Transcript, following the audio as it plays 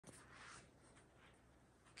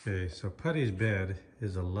Okay, so Puddy's bed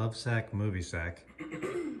is a Lovesack Moviesack,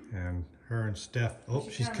 and her and Steph, oh,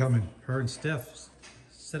 she's coming. Her and Steph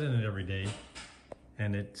sit in it every day,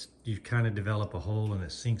 and you kind of develop a hole and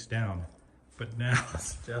it sinks down. But now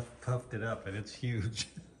Steph puffed it up and it's huge.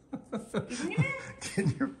 Get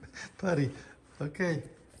in your Puddy. Okay.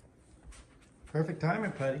 Perfect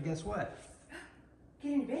timing, Puddy. Guess what?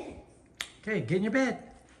 Get in your bed. Okay, get in your bed.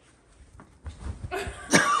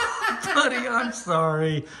 Puddy, I'm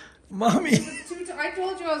sorry. Mommy. I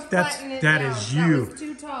told you I was flattening it that down. is you. That was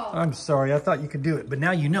too tall. I'm sorry. I thought you could do it, but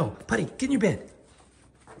now you know. Puddy, get in your bed.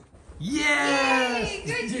 Yes!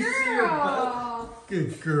 Yay, good girl.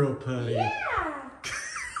 Good girl, Puddy. Yeah.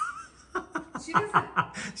 She doesn't.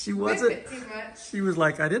 She wasn't. Whip it too much. She was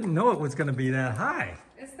like, I didn't know it was going to be that high.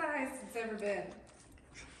 It's the highest it's ever been.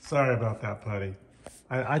 Sorry about that, Puddy.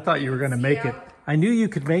 I thought you were going to make it. I knew you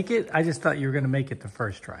could make it. I just thought you were going to make it the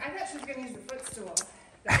first try. I thought she was going to use the footstool.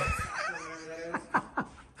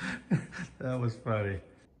 That was funny.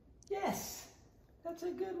 Yes, that's a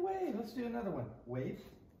good wave. Let's do another one. Wave.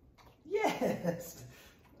 Yes,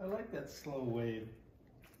 I like that slow wave.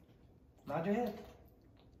 Nod your head.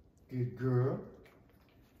 Good girl.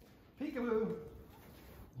 Peekaboo.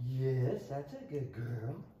 Yes, that's a good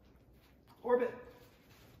girl. Orbit.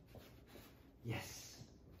 Yes.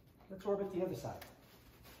 Let's orbit the other side.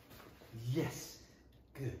 Yes.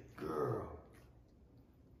 Good girl.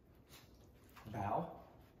 Bow.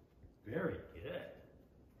 Very good.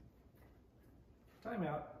 Time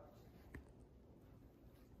out.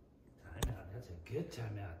 Time out. That's a good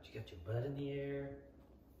time out. You got your butt in the air.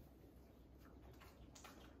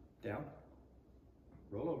 Down.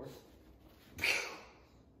 Roll over.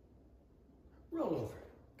 Roll over.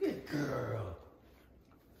 Good girl.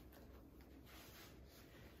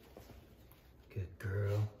 Good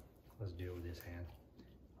girl. Let's do it with this hand.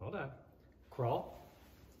 Hold on. Crawl.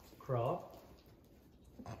 Crawl.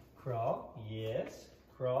 Crawl. Yes.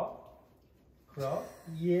 Crawl. Crawl.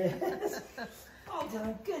 Yes. All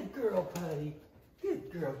done. Good girl, Puddy.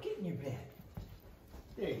 Good girl. Get in your bed.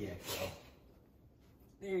 There you go.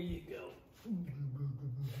 There you go.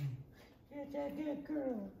 That's a good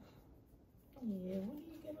girl. Yeah, when are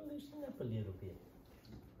you going to loosen up a little bit?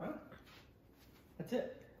 Huh? That's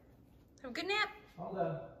it. Have a good nap. All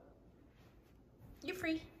done. You're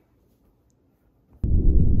free.